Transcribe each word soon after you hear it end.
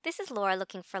This is Laura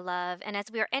looking for love, and as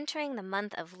we are entering the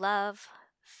month of love,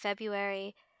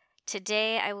 February,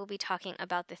 today I will be talking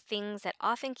about the things that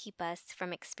often keep us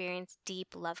from experiencing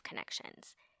deep love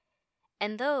connections.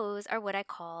 And those are what I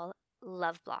call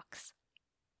love blocks.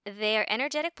 They are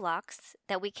energetic blocks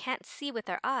that we can't see with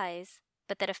our eyes,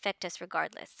 but that affect us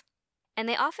regardless. And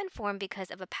they often form because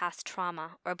of a past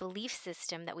trauma or belief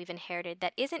system that we've inherited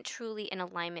that isn't truly in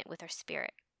alignment with our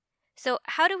spirit. So,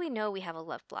 how do we know we have a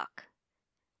love block?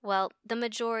 Well, the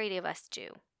majority of us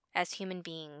do, as human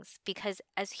beings, because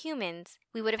as humans,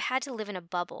 we would have had to live in a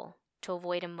bubble to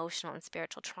avoid emotional and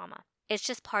spiritual trauma. It's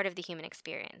just part of the human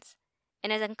experience.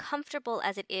 And as uncomfortable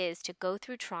as it is to go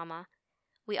through trauma,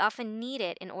 we often need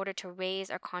it in order to raise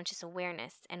our conscious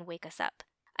awareness and wake us up.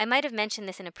 I might have mentioned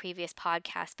this in a previous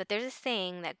podcast, but there's a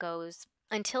saying that goes,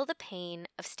 until the pain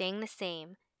of staying the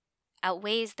same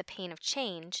outweighs the pain of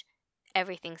change,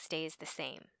 everything stays the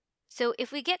same. So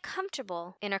if we get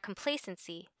comfortable in our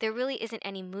complacency, there really isn't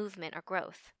any movement or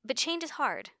growth. But change is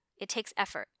hard. It takes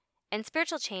effort. And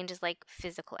spiritual change is like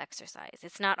physical exercise.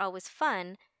 It's not always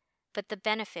fun, but the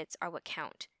benefits are what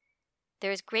count.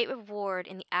 There is great reward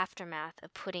in the aftermath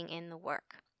of putting in the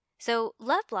work. So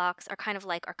love blocks are kind of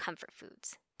like our comfort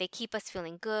foods. They keep us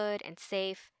feeling good and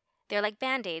safe. They're like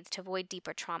Band-Aids to avoid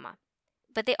deeper trauma.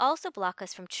 But they also block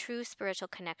us from true spiritual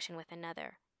connection with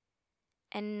another.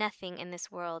 And nothing in this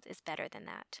world is better than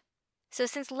that. So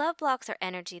since love blocks are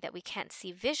energy that we can't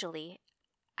see visually,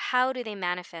 how do they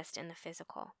manifest in the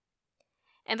physical?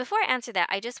 And before I answer that,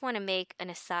 I just want to make an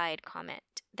aside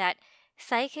comment that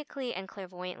psychically and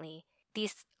clairvoyantly,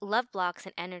 these love blocks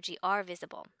and energy are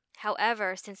visible.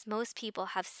 However, since most people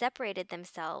have separated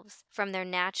themselves from their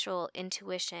natural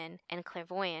intuition and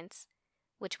clairvoyance,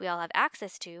 which we all have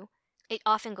access to, it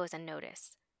often goes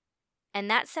unnoticed.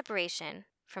 And that separation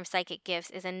from psychic gifts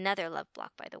is another love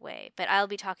block, by the way, but I'll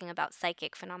be talking about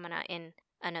psychic phenomena in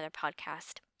another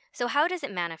podcast. So how does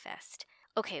it manifest?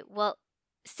 Okay, well,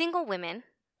 single women,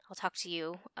 I'll talk to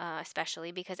you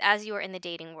especially, because as you are in the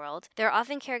dating world, there are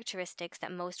often characteristics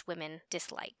that most women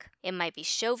dislike. It might be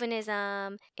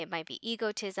chauvinism, it might be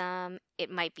egotism, it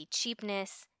might be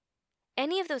cheapness.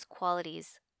 Any of those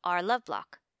qualities are a love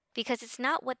block, because it's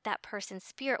not what that person's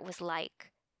spirit was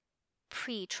like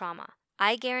pre-trauma.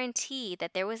 I guarantee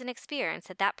that there was an experience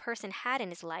that that person had in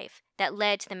his life that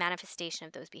led to the manifestation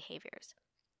of those behaviors.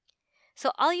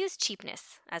 So I'll use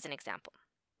cheapness as an example.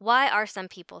 Why are some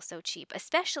people so cheap,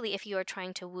 especially if you are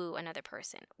trying to woo another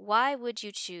person? Why would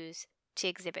you choose to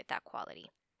exhibit that quality?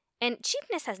 And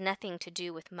cheapness has nothing to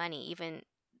do with money, even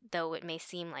though it may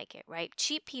seem like it, right?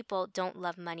 Cheap people don't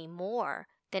love money more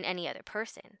than any other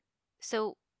person.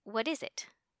 So what is it?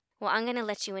 Well, I'm going to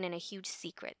let you in a huge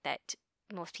secret that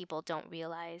most people don't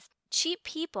realize. Cheap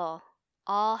people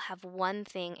all have one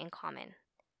thing in common.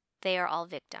 They are all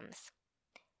victims.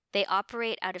 They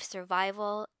operate out of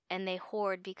survival and they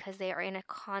hoard because they are in a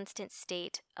constant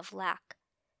state of lack.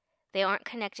 They aren't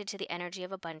connected to the energy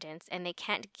of abundance and they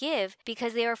can't give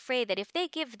because they are afraid that if they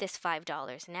give this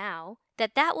 $5 now,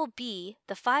 that will be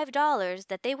the $5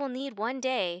 that they will need one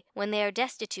day when they are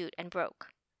destitute and broke.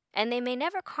 And they may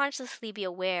never consciously be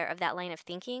aware of that line of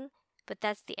thinking, but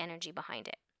that's the energy behind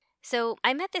it. So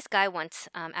I met this guy once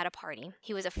at a party.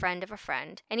 He was a friend of a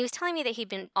friend, and he was telling me that he'd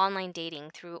been online dating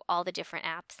through all the different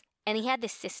apps, and he had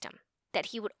this system that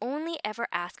he would only ever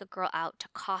ask a girl out to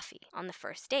coffee on the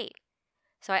first date.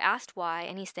 So I asked why,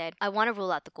 and he said, I want to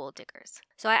rule out the gold diggers.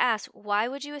 So I asked, why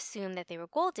would you assume that they were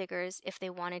gold diggers if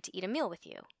they wanted to eat a meal with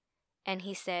you? And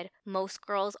he said, most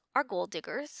girls are gold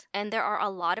diggers, and there are a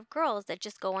lot of girls that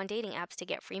just go on dating apps to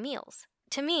get free meals.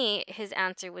 To me, his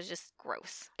answer was just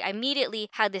gross. I immediately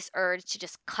had this urge to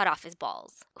just cut off his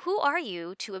balls. Who are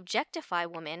you to objectify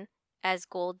women as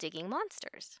gold-digging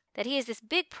monsters? That he is this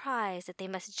big prize that they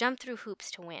must jump through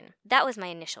hoops to win. That was my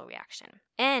initial reaction.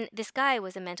 And this guy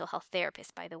was a mental health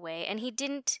therapist, by the way, and he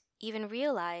didn't even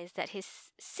realize that his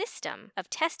system of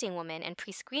testing women and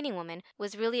pre-screening women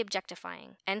was really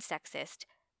objectifying and sexist,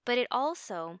 but it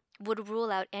also would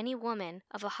rule out any woman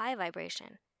of a high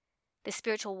vibration. The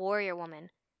spiritual warrior woman,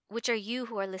 which are you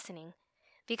who are listening,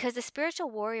 because the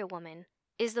spiritual warrior woman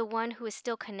is the one who is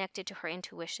still connected to her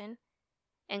intuition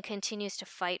and continues to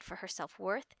fight for her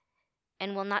self-worth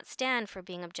and will not stand for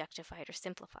being objectified or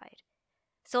simplified.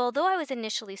 So although I was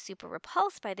initially super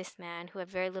repulsed by this man who had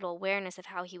very little awareness of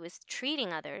how he was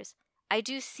treating others, I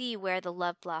do see where the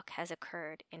love block has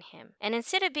occurred in him. And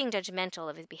instead of being judgmental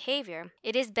of his behavior,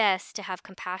 it is best to have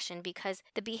compassion because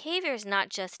the behavior is not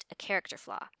just a character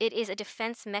flaw. It is a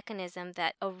defense mechanism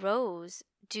that arose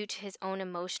due to his own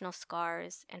emotional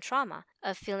scars and trauma,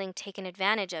 of feeling taken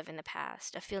advantage of in the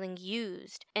past, of feeling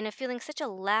used, and of feeling such a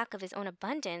lack of his own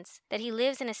abundance that he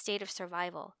lives in a state of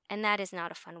survival, and that is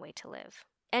not a fun way to live.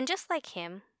 And just like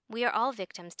him, we are all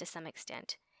victims to some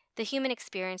extent. The human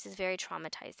experience is very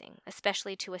traumatizing,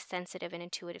 especially to a sensitive and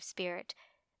intuitive spirit.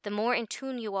 The more in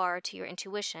tune you are to your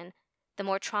intuition, the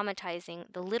more traumatizing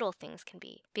the little things can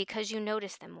be, because you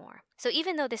notice them more. So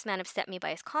even though this man upset me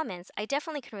by his comments, I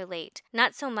definitely can relate,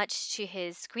 not so much to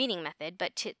his screening method,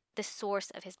 but to the source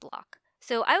of his block.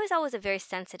 So I was always a very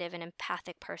sensitive and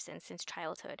empathic person since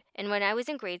childhood. And when I was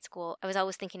in grade school, I was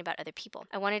always thinking about other people.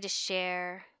 I wanted to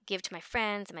share, give to my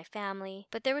friends and my family.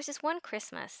 But there was this one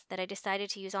Christmas that I decided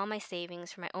to use all my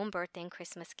savings for my own birthday and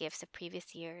Christmas gifts of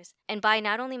previous years and buy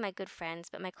not only my good friends,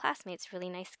 but my classmates really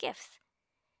nice gifts.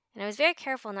 And I was very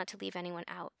careful not to leave anyone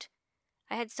out.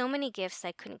 I had so many gifts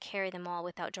I couldn't carry them all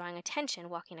without drawing attention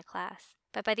walking to class.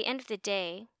 But by the end of the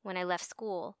day, when I left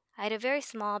school, I had a very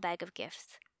small bag of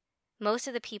gifts. Most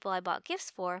of the people I bought gifts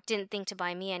for didn't think to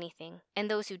buy me anything, and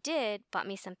those who did bought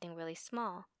me something really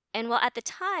small. And while at the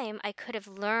time I could have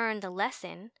learned the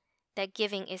lesson that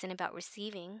giving isn't about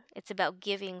receiving, it's about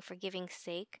giving for giving's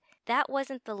sake, that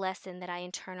wasn't the lesson that I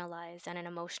internalized on an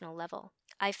emotional level.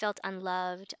 I felt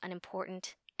unloved,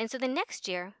 unimportant. And so the next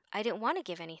year, I didn't want to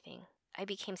give anything. I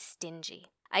became stingy.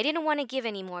 I didn't want to give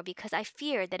anymore because I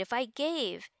feared that if I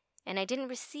gave and I didn't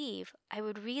receive, I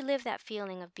would relive that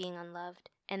feeling of being unloved.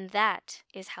 And that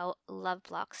is how love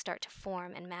blocks start to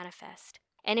form and manifest.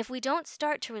 And if we don't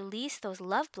start to release those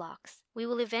love blocks, we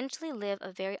will eventually live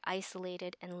a very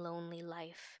isolated and lonely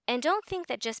life. And don't think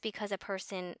that just because a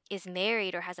person is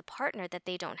married or has a partner that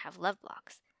they don't have love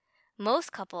blocks.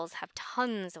 Most couples have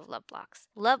tons of love blocks.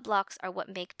 Love blocks are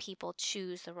what make people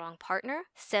choose the wrong partner,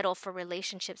 settle for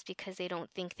relationships because they don't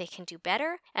think they can do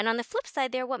better, and on the flip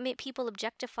side, they're what make people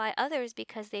objectify others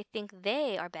because they think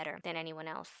they are better than anyone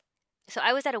else. So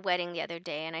I was at a wedding the other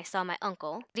day and I saw my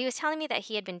uncle. He was telling me that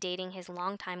he had been dating his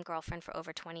longtime girlfriend for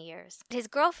over 20 years. His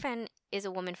girlfriend is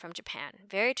a woman from Japan,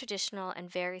 very traditional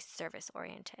and very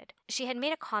service-oriented. She had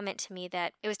made a comment to me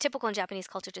that it was typical in Japanese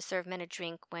culture to serve men a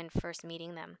drink when first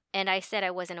meeting them. And I said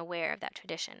I wasn't aware of that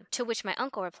tradition. To which my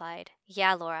uncle replied,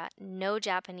 "Yeah, Laura, no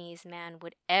Japanese man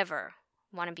would ever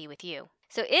want to be with you."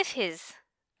 So if his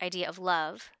idea of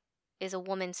love is a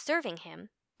woman serving him,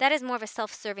 that is more of a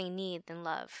self-serving need than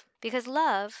love. Because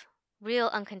love, real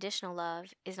unconditional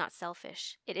love, is not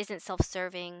selfish. It isn't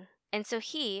self-serving. And so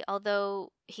he,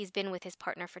 although he's been with his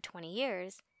partner for 20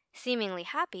 years, seemingly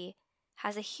happy,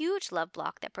 has a huge love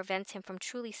block that prevents him from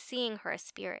truly seeing her as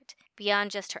spirit,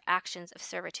 beyond just her actions of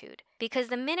servitude. Because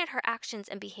the minute her actions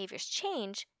and behaviors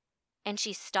change, and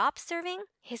she stops serving,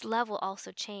 his love will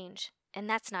also change. And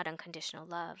that's not unconditional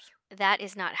love. That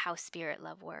is not how spirit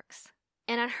love works.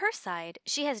 And on her side,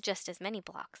 she has just as many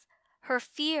blocks. Her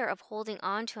fear of holding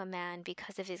on to a man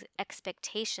because of his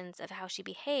expectations of how she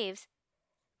behaves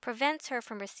prevents her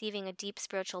from receiving a deep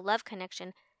spiritual love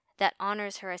connection that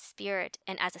honors her as spirit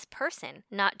and as a person,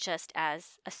 not just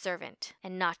as a servant,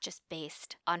 and not just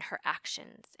based on her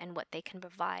actions and what they can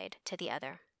provide to the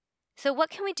other. So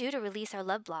what can we do to release our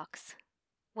love blocks?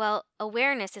 Well,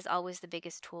 awareness is always the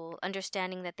biggest tool,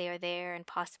 understanding that they are there and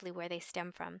possibly where they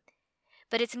stem from.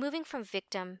 But it's moving from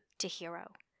victim to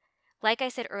hero. Like I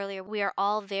said earlier, we are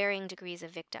all varying degrees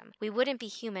of victim. We wouldn't be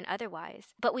human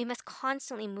otherwise, but we must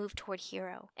constantly move toward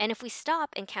hero. And if we stop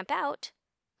and camp out,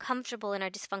 comfortable in our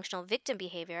dysfunctional victim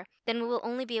behavior, then we will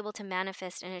only be able to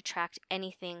manifest and attract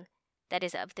anything that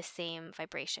is of the same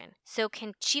vibration. So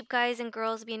can cheap guys and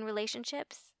girls be in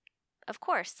relationships? Of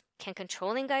course. Can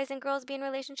controlling guys and girls be in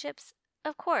relationships?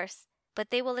 Of course. But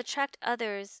they will attract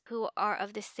others who are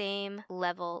of the same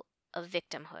level of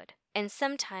victimhood. And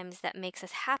sometimes that makes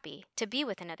us happy to be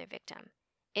with another victim.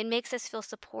 It makes us feel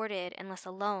supported and less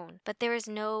alone, but there is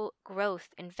no growth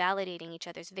in validating each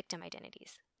other's victim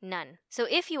identities. None. So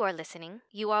if you are listening,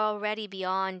 you are already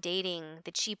beyond dating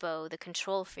the cheapo, the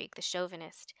control freak, the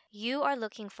chauvinist. You are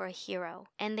looking for a hero,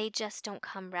 and they just don't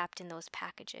come wrapped in those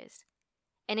packages.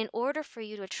 And in order for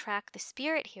you to attract the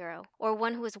spirit hero, or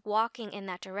one who is walking in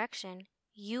that direction,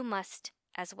 you must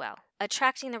as well.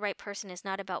 Attracting the right person is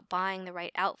not about buying the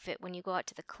right outfit when you go out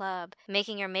to the club,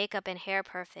 making your makeup and hair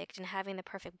perfect, and having the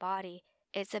perfect body.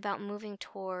 It's about moving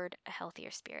toward a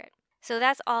healthier spirit. So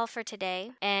that's all for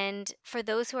today. And for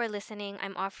those who are listening,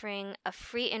 I'm offering a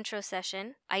free intro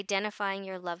session, Identifying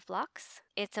Your Love Blocks.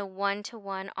 It's a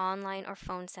 1-to-1 online or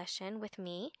phone session with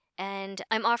me. And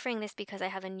I'm offering this because I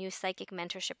have a new psychic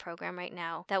mentorship program right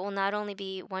now that will not only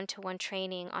be one-to-one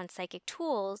training on psychic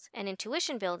tools and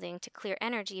intuition building to clear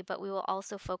energy, but we will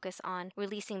also focus on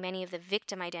releasing many of the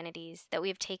victim identities that we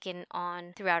have taken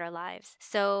on throughout our lives.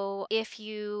 So if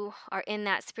you are in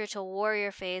that spiritual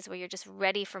warrior phase where you're just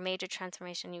ready for major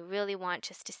transformation, you really want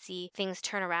just to see things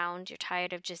turn around, you're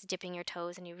tired of just dipping your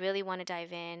toes and you really want to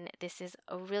dive in, this is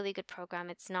a really good program.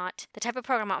 It's not the type of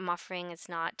program I'm offering, it's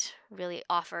not really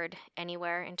offered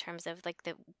anywhere in terms of like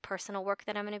the personal work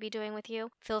that I'm going to be doing with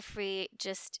you. Feel free,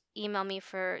 just email me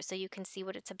so you can see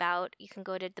what it's about. You can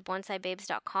go to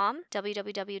thebonsaibabes.com,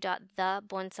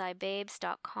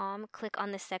 www.thebonsaibabes.com, click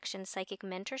on the section Psychic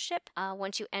Mentorship.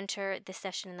 Once you enter the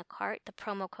session in the cart, the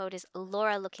promo code is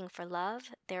Laura Looking for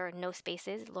Love. There are no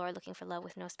spaces, Laura Looking for Love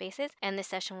with no spaces, and the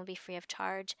session will be free of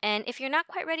charge. And if you're not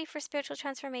quite ready for spiritual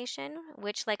transformation,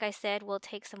 which like I said will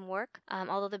take some work,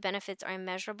 although the benefits are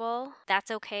immeasurable,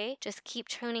 that's okay. Just keep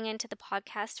tuning into the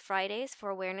podcast Fridays for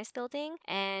awareness building,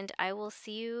 and I will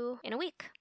see you in a week.